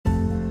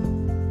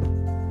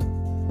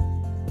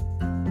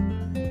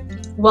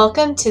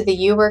Welcome to the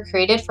You Were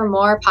Created for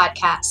More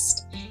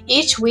podcast.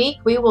 Each week,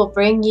 we will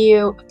bring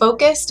you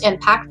focused,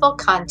 impactful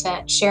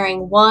content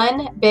sharing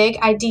one big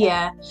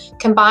idea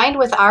combined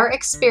with our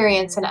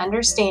experience and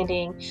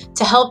understanding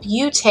to help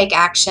you take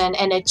action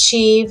and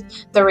achieve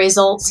the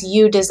results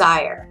you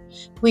desire.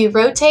 We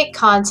rotate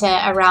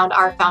content around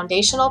our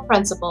foundational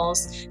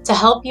principles to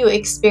help you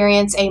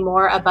experience a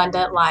more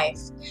abundant life,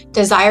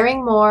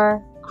 desiring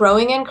more,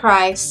 growing in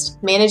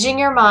Christ, managing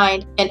your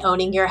mind, and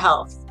owning your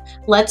health.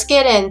 Let's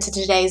get into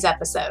today's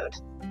episode.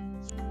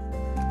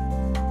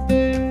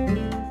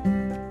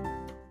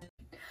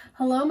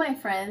 Hello, my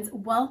friends.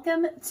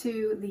 Welcome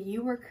to the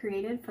You Were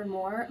Created for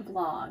More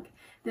vlog.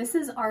 This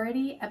is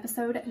already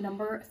episode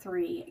number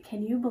 3.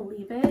 Can you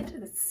believe it?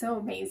 It's so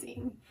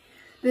amazing.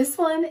 This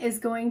one is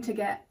going to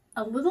get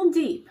a little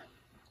deep,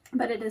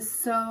 but it is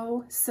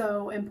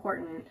so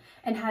important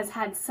and has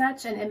had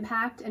such an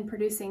impact in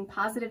producing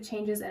positive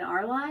changes in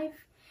our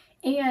life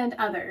and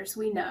others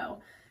we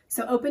know.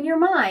 So open your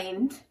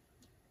mind.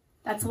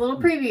 That's a little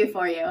preview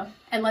for you.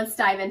 And let's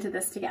dive into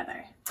this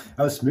together.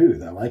 That was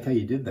smooth. I like how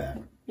you did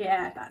that.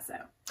 Yeah, I thought so.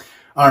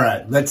 All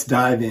right, let's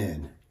dive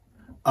in.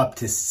 Up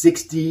to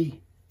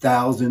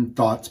 60,000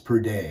 thoughts per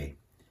day.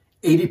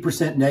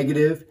 80%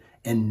 negative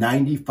and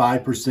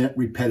 95%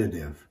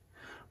 repetitive.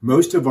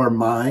 Most of our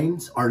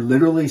minds are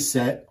literally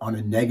set on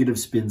a negative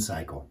spin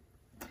cycle.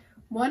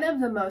 One of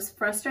the most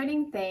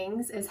frustrating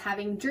things is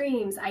having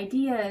dreams,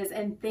 ideas,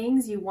 and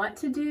things you want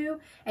to do,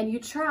 and you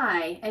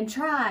try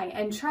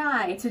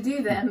to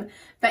do them,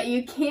 but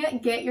you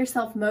can't get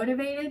yourself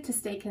motivated to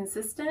stay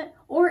consistent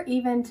or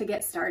even to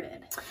get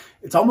started.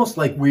 It's almost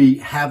like we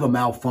have a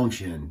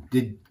malfunction.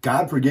 Did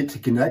God forget to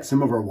connect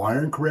some of our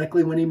wiring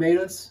correctly when He made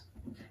us?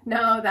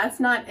 No, that's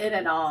not it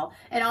at all.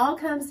 It all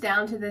comes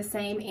down to the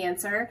same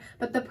answer,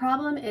 but the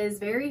problem is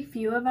very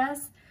few of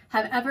us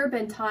have ever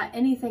been taught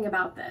anything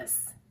about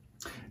this.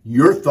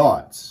 Your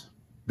thoughts,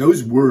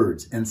 those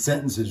words and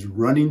sentences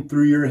running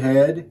through your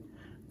head,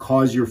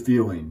 cause your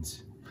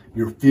feelings.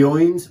 Your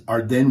feelings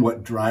are then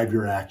what drive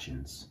your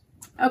actions.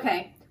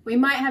 Okay, we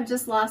might have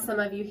just lost some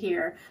of you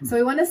here. So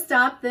we want to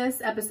stop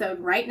this episode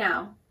right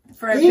now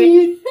for a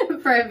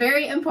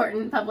very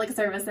important public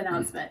service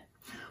announcement.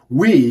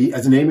 We,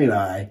 as Amy and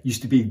I,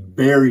 used to be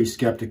very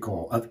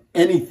skeptical of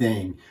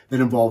anything that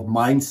involved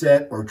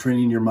mindset or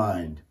training your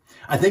mind.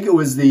 I think it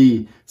was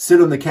the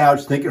sit on the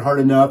couch, think it hard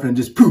enough, and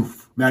just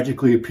poof,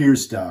 magically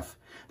appears stuff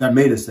that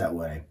made us that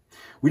way.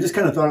 We just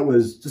kind of thought it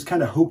was just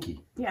kind of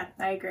hokey. Yeah,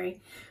 I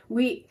agree.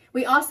 We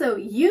also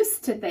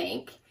used to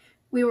think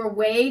we were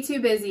way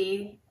too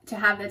busy to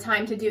have the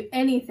time to do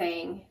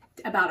anything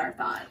about our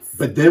thoughts.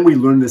 But then we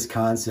learned this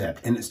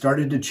concept, and it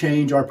started to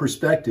change our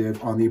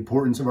perspective on the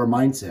importance of our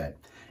mindset.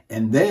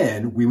 And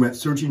then we went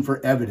searching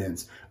for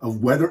evidence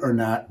of whether or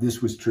not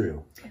this was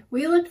true.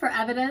 We looked for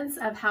evidence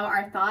of how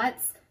our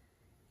thoughts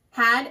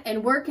had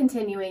and were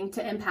continuing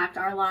to impact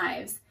our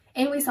lives.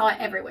 And we saw it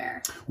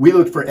everywhere. We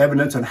looked for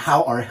evidence on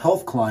how our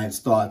health clients'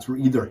 thoughts were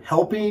either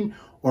helping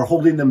or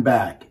holding them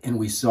back, and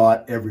we saw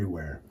it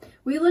everywhere.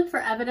 We looked for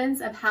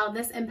evidence of how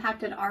this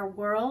impacted our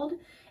world,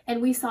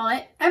 and we saw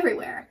it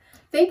everywhere.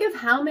 Think of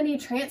how many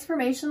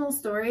transformational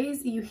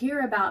stories you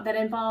hear about that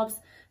involves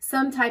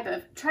some type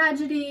of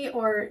tragedy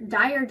or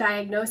dire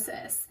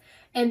diagnosis.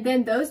 And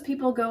then those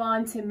people go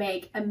on to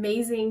make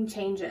amazing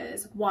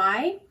changes.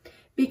 Why?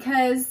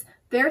 Because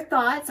their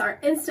thoughts are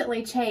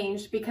instantly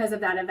changed because of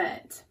that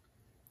event.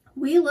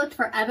 We looked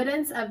for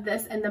evidence of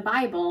this in the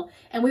Bible,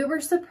 and we were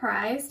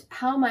surprised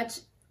how much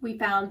we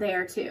found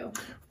there too.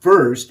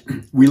 First,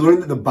 we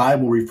learned that the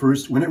Bible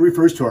when it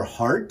refers to our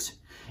heart,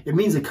 it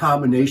means a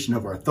combination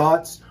of our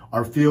thoughts,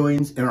 our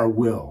feelings, and our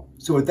will.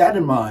 So with that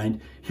in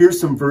mind, here's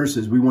some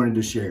verses we wanted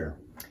to share.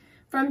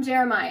 From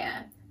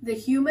Jeremiah, the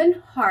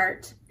human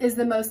heart is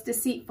the most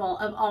deceitful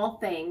of all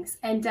things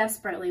and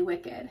desperately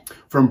wicked.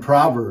 From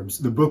Proverbs,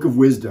 the book of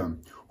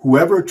wisdom,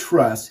 whoever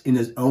trusts in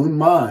his own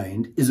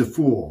mind is a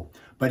fool,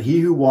 but he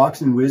who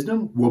walks in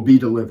wisdom will be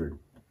delivered.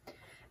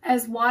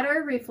 As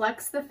water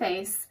reflects the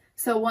face,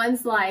 so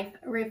one's life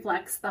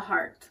reflects the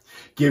heart.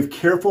 Give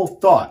careful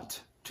thought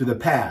to the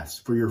paths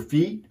for your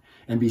feet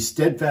and be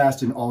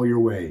steadfast in all your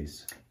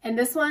ways. And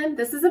this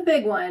is a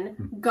big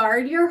one.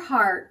 Guard your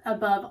heart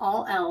above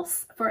all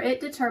else, for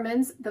it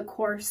determines the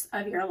course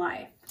of your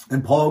life.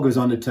 And Paul goes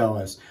on to tell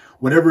us,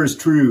 whatever is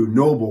true,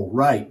 noble,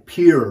 right,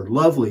 pure,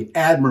 lovely,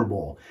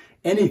 admirable,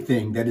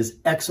 anything that is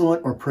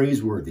excellent or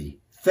praiseworthy,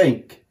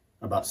 think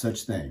about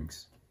such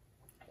things.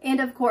 And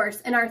of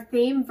course, in our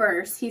theme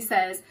verse, he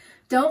says,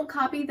 don't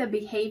copy the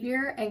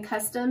behavior and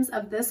customs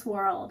of this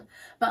world,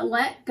 but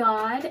let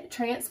God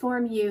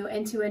transform you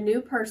into a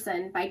new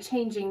person by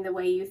changing the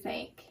way you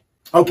think.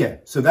 Okay,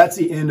 so that's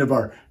the end of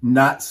our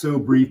not so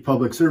brief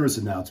public service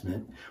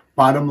announcement.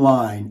 Bottom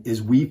line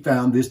is we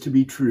found this to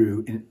be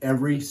true in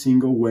every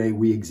single way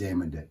we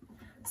examined it.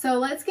 So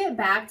let's get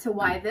back to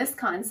why this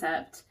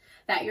concept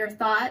that your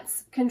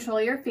thoughts control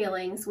your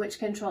feelings, which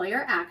control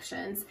your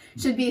actions,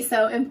 should be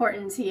so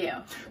important to you.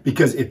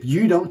 Because if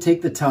you don't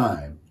take the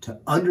time to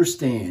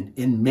understand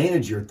and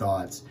manage your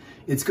thoughts,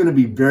 it's going to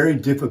be very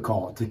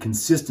difficult to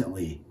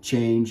consistently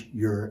change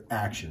your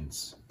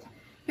actions.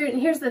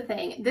 Here's the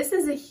thing. This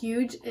is a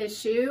huge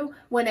issue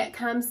when it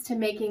comes to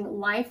making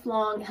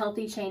lifelong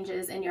healthy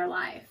changes in your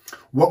life.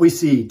 What we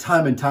see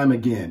time and time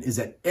again is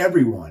that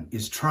everyone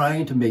is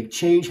trying to make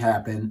change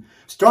happen,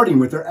 starting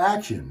with their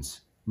actions,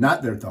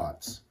 not their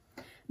thoughts.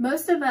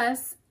 Most of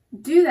us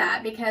do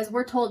that because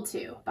we're told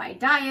to, by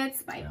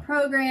diets, by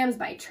programs,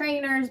 by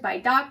trainers, by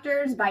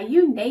doctors, by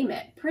you name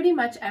it, pretty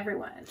much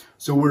everyone.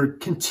 So we're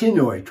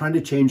continually trying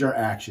to change our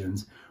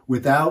actions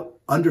without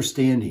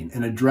understanding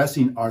and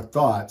addressing our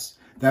thoughts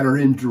that are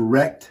in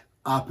direct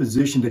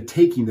opposition to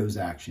taking those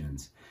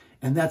actions.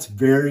 And that's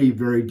very,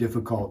 very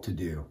difficult to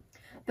do.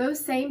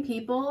 Those same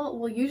people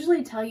will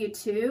usually tell you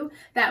too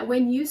that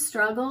when you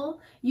struggle,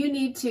 you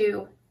need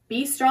to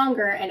be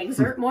stronger and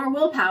exert more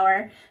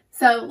willpower.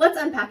 So let's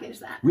unpackage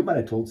that. We might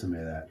have told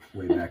somebody that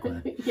way back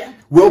when. Yeah.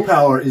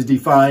 Willpower is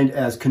defined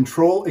as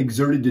control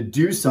exerted to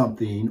do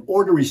something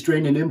or to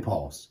restrain an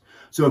impulse.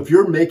 So if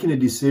you're making a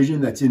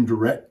decision that's in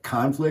direct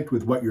conflict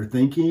with what you're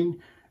thinking,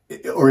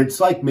 or it's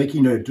like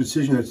making a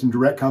decision that's in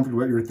direct conflict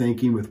with what you're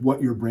thinking with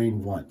what your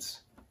brain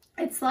wants.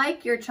 It's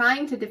like you're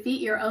trying to defeat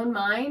your own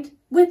mind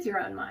with your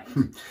own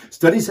mind.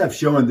 Studies have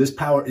shown this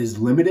power is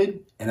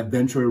limited and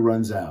eventually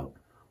runs out.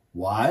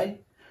 Why?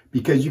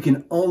 Because you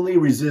can only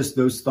resist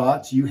those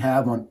thoughts you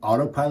have on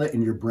autopilot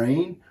in your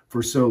brain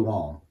for so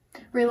long.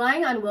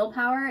 Relying on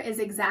willpower is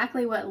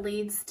exactly what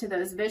leads to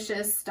those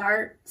vicious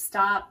start,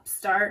 stop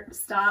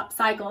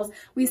cycles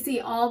we see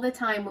all the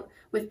time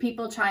with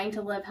people trying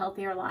to live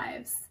healthier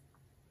lives.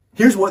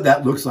 Here's what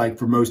that looks like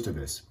for most of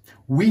us.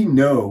 We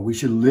know we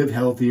should live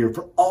healthier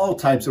for all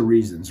types of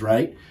reasons,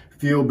 right?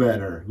 Feel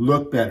better,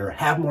 look better,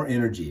 have more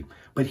energy.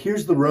 But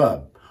here's the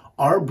rub.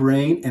 Our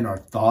brain and our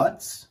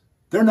thoughts,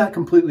 they're not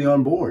completely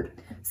on board.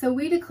 So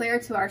we declare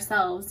to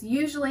ourselves,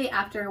 usually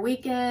after a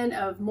weekend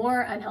of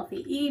more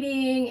unhealthy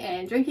eating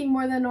and drinking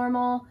more than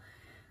normal,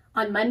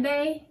 on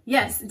Monday,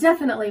 yes,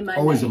 definitely Monday.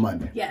 Always a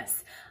Monday.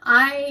 Yes.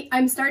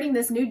 I'm starting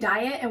this new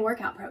diet and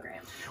workout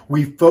program.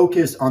 We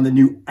focus on the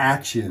new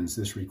actions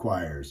this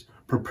requires.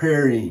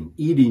 Preparing,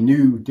 eating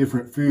new,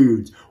 different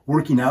foods,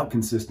 working out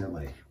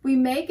consistently. We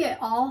make it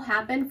all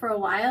happen for a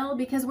while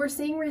because we're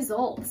seeing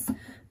results.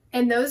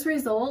 And those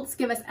results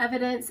give us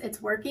evidence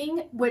it's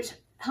working, which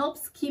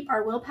helps keep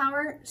our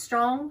willpower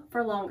strong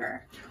for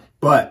longer.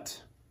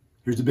 But,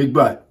 here's a big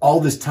but, all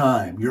this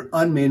time, your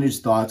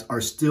unmanaged thoughts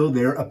are still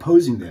there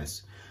opposing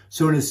this.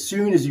 So as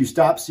soon as you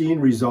stop seeing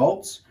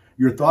results,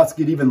 your thoughts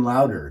get even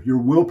louder, your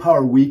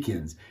willpower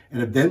weakens,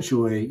 and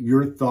eventually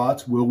your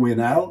thoughts will win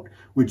out,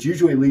 which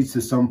usually leads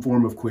to some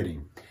form of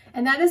quitting.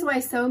 And that is why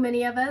so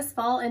many of us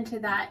fall into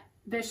that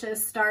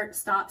vicious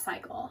start-stop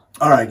cycle.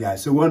 All right,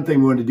 guys. So one thing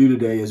we want to do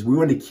today is we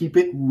want to keep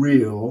it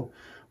real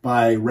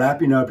by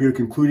wrapping up here,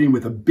 concluding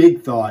with a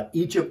big thought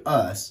each of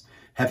us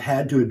have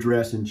had to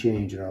address and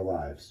change in our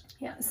lives.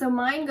 Yeah, so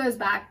mine goes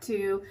back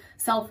to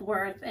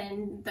self-worth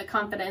and the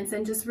confidence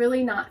and just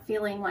really not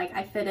feeling like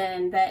I fit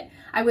in, that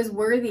I was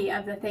worthy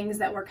of the things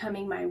that were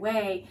coming my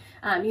way.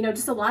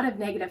 Just a lot of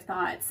negative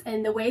thoughts.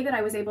 And the way that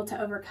I was able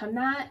to overcome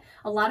that,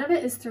 a lot of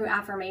it is through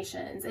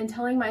affirmations and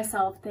telling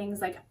myself things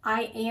like,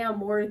 I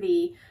am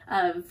worthy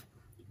of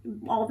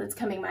all that's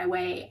coming my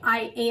way.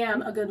 I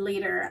am a good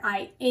leader.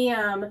 I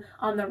am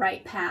on the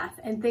right path.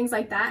 And things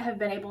like that have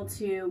been able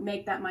to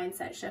make that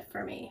mindset shift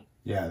for me.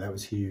 Yeah, that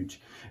was huge.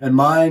 And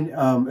mine,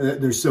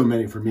 there's so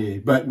many for me,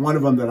 but one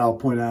of them that I'll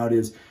point out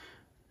is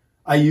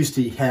I used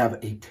to have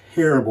a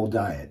terrible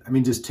diet. I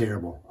mean, just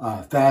terrible.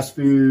 Fast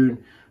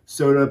food,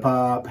 soda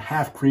pop,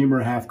 half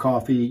creamer, half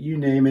coffee, you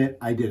name it.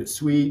 I did it.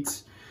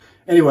 Sweets.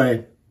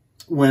 Anyway,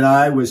 when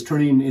I was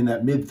turning in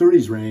that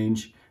mid-30s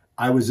range,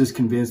 I was just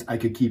convinced I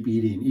could keep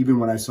eating. Even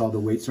when I saw the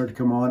weight start to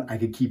come on, I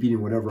could keep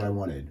eating whatever I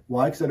wanted.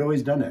 Why? Because I'd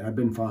always done it. I've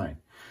been fine.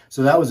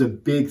 So that was a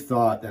big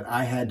thought that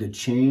I had to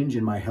change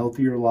in my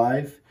healthier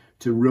life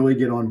to really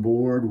get on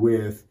board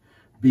with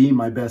being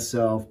my best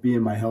self,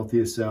 being my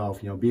healthiest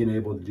self, being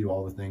able to do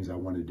all the things I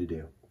wanted to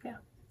do.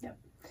 Yeah.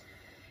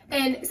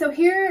 And so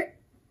here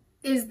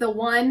is the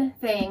one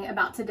thing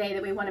about today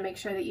that we want to make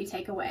sure that you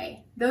take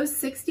away. Those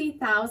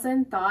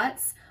 60,000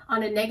 thoughts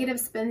on a negative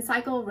spin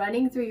cycle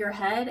running through your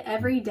head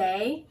every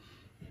day,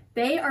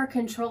 they are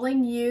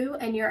controlling you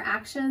and your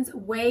actions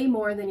way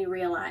more than you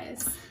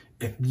realize.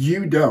 If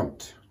you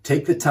don't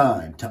take the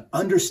time to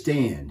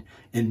understand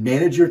and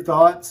manage your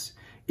thoughts,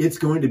 it's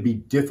going to be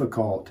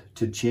difficult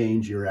to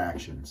change your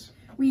actions.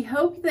 We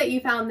hope that you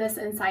found this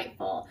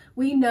insightful.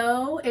 We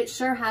know it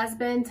sure has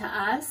been to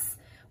us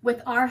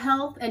with our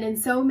health and in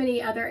so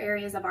many other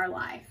areas of our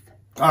life.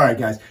 All right,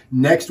 guys.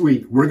 Next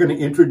week, we're going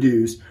to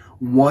introduce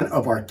one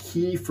of our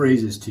key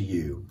phrases to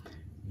you,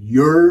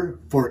 your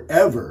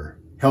forever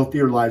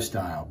healthier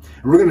lifestyle.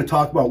 And we're going to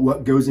talk about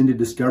what goes into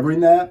discovering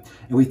that.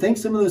 And we think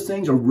some of those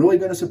things are really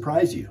going to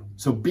surprise you.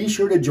 So be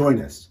sure to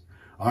join us.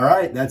 All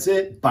right, that's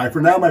it. Bye for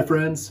now, my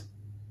friends.